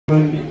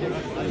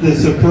The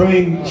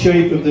supreme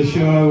sheep of the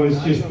show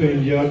has just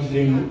been judged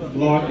in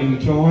lightning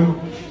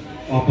time.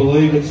 I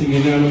believe it's a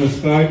unanimous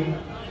vote.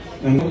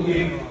 And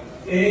if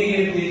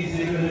any of the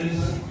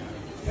exhibitors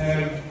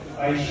have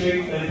a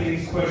sheep that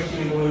is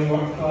questionable in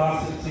what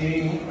class it's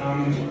in,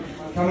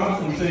 come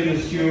up and see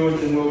the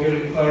stewards and we'll get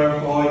it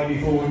clarified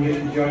before we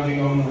get the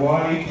judging on the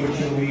way, which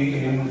will be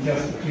in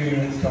just a few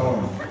minutes'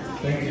 time.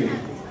 Thank you.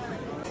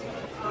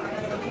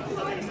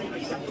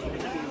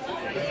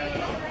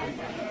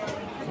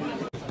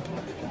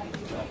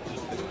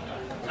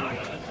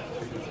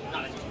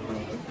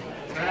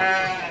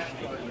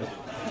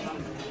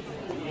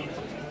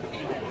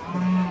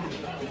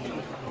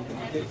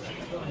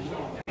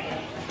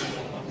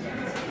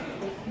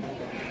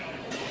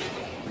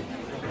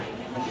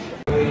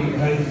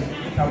 Has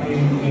come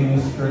in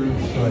this group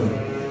of three.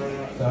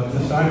 So it's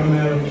the same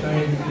amount of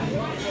teams.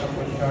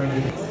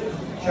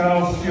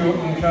 Charles Stewart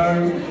and Co,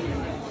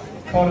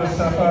 Cotter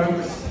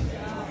Suffolks,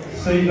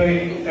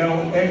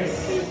 CBLX,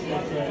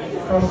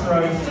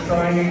 Crossroads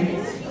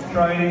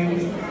Training,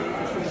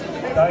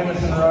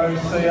 Davis and Rose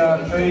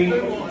CRT,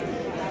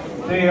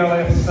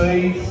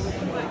 DLFCs,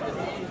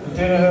 the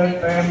Dennerhurt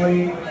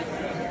Family,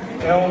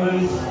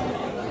 Elders,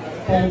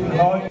 Fulton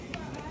Heights.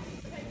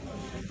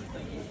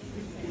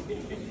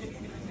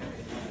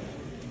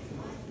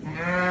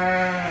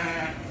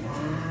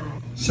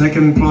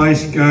 Second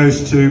place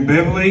goes to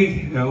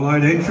Beverley, our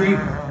late entry.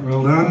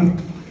 Well done.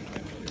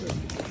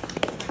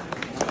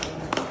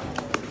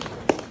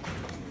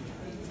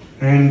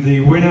 And the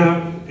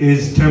winner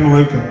is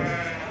Tamaluka.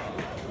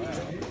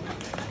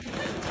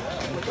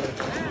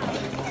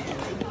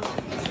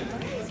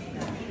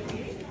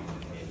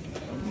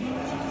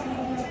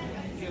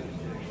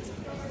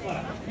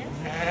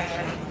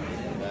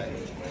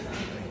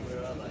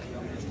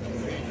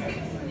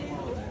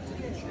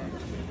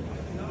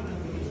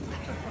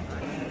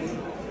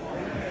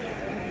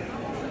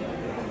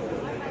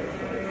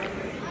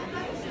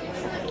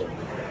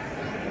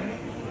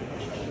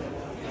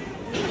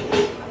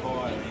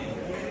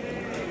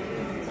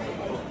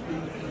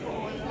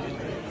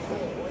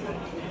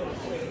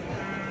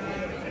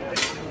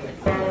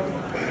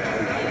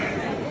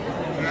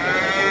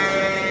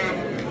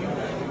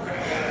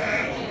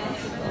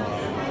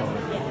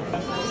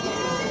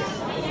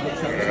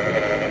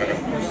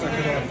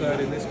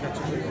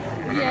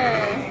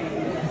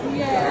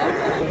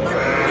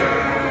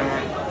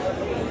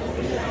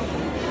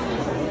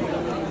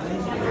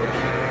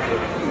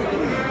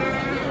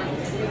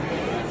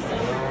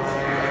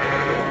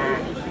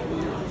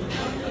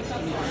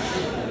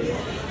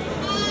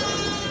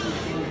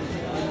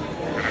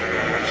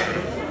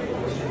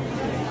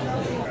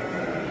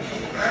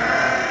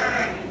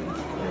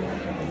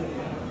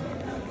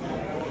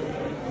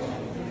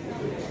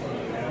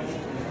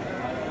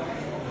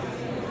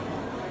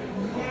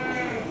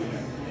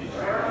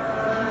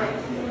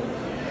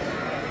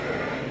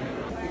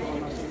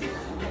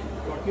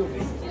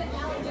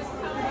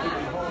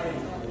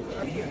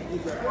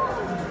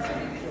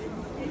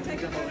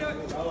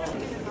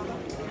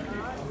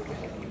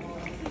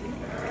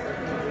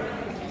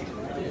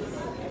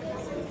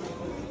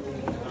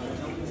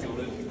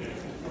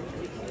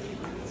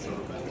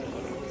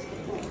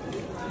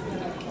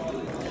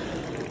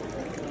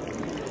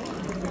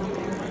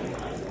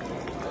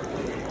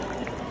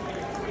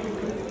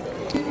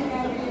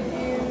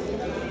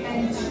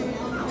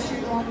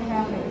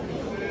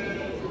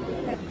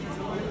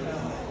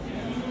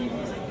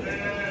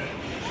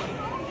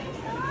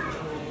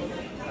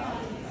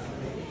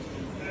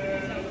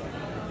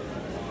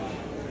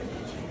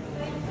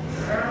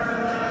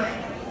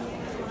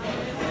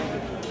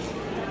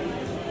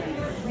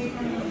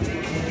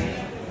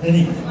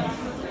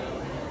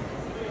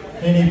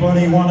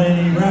 Anybody want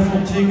any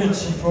raffle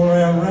tickets for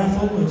our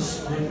raffle? It's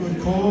for a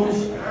good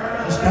cause.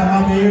 Just come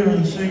up here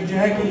and see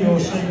Jackie or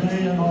see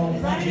me and I'll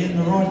point you in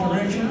the right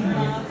direction.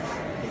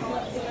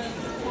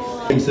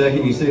 In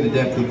second, you see the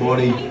depth of the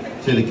body,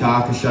 see the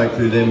carcass shape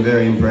through them,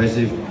 very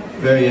impressive.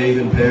 Very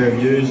even pair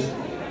of ewes.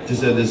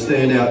 Just the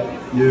standout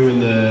ewe in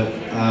the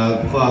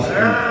class,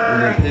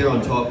 and the pair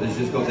on top has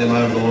just got them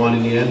over the line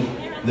in the end.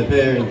 The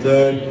pair in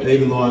third,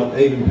 even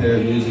pair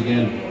of ewes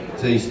again.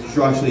 See,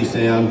 structurally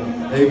sound,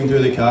 even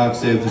through the carcass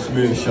there with the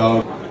smooth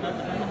shoulder.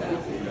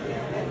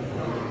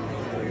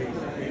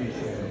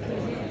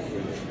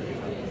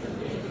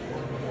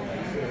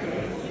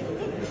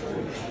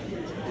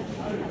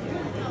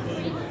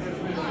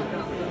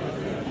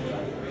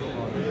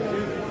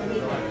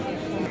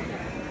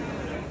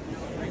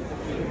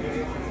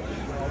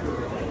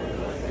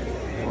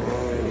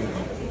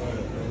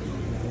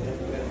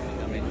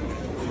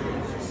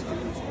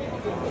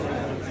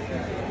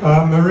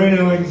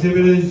 Merino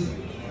exhibitors,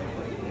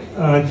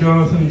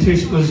 Jonathan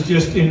Tischler's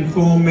just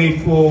informed me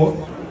for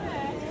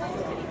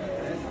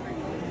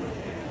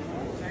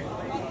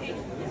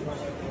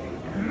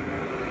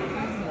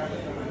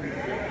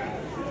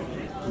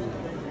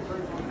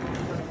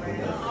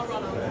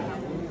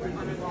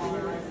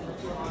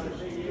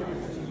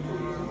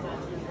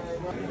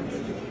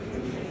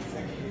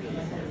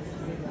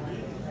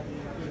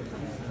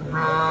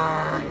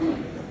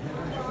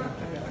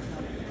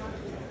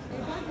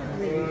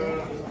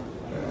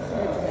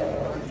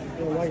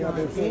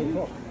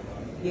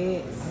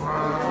Yes.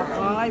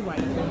 I wait.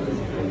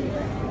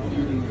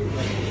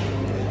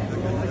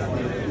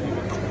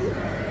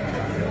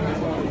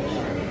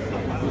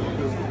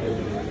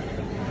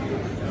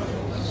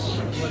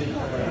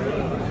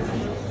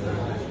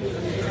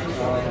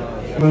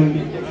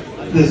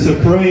 The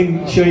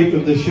supreme chief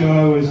of the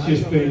show has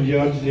just been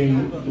judged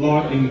in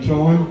lightning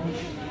time.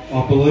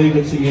 I believe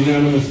it's a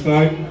unanimous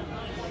vote,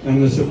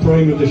 and the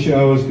supreme of the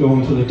show has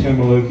gone to the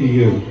Tamaluki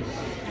U.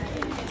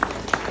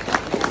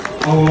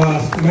 I will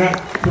ask Matt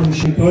from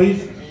Shin,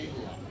 please.